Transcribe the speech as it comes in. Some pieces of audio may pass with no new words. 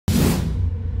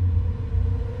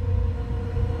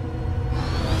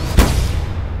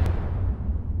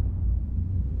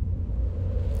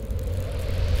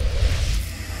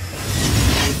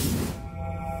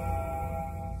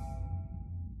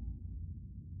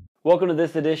Welcome to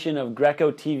this edition of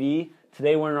Greco TV.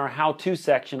 Today we're in our how-to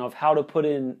section of how to put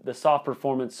in the soft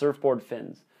performance surfboard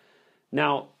fins.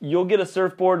 Now, you'll get a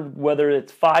surfboard whether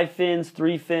it's 5 fins,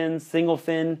 3 fins, single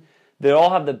fin. They all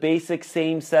have the basic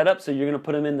same setup, so you're going to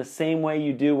put them in the same way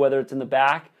you do whether it's in the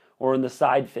back or in the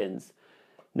side fins.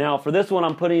 Now, for this one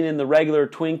I'm putting in the regular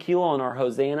twin keel on our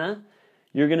Hosanna.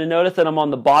 You're going to notice that I'm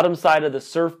on the bottom side of the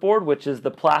surfboard, which is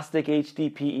the plastic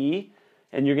HDPE,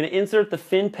 and you're going to insert the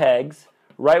fin pegs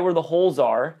right where the holes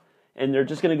are, and they're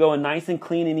just going to go in nice and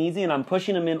clean and easy, and I'm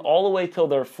pushing them in all the way till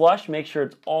they're flush. Make sure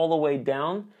it's all the way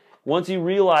down. Once you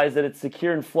realize that it's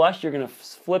secure and flush, you're going to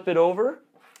flip it over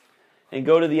and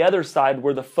go to the other side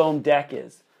where the foam deck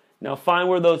is. Now find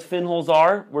where those fin holes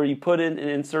are, where you put in and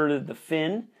inserted the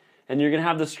fin, and you're going to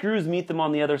have the screws meet them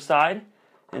on the other side,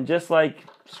 and just like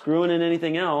screwing in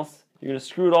anything else, you're going to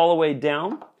screw it all the way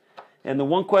down. And the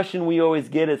one question we always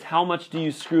get is, how much do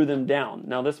you screw them down?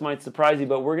 Now this might surprise you,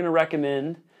 but we're going to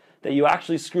recommend that you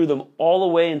actually screw them all the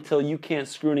way until you can't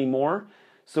screw anymore.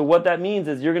 So what that means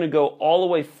is you're going to go all the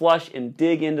way flush and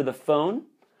dig into the foam.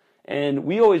 And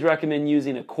we always recommend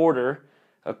using a quarter,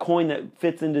 a coin that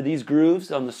fits into these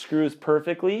grooves on the screws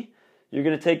perfectly. You're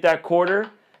going to take that quarter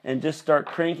and just start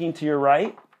cranking to your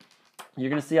right.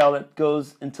 You're going to see how that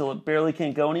goes until it barely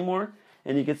can't go anymore.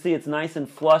 And you can see it's nice and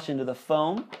flush into the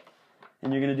foam.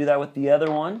 And you're going to do that with the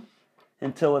other one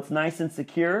until it's nice and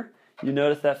secure. You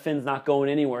notice that fin's not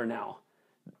going anywhere now.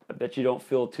 I bet you don't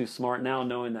feel too smart now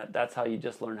knowing that that's how you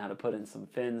just learned how to put in some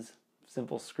fins.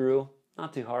 Simple screw,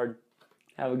 not too hard.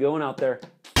 Have a good one out there.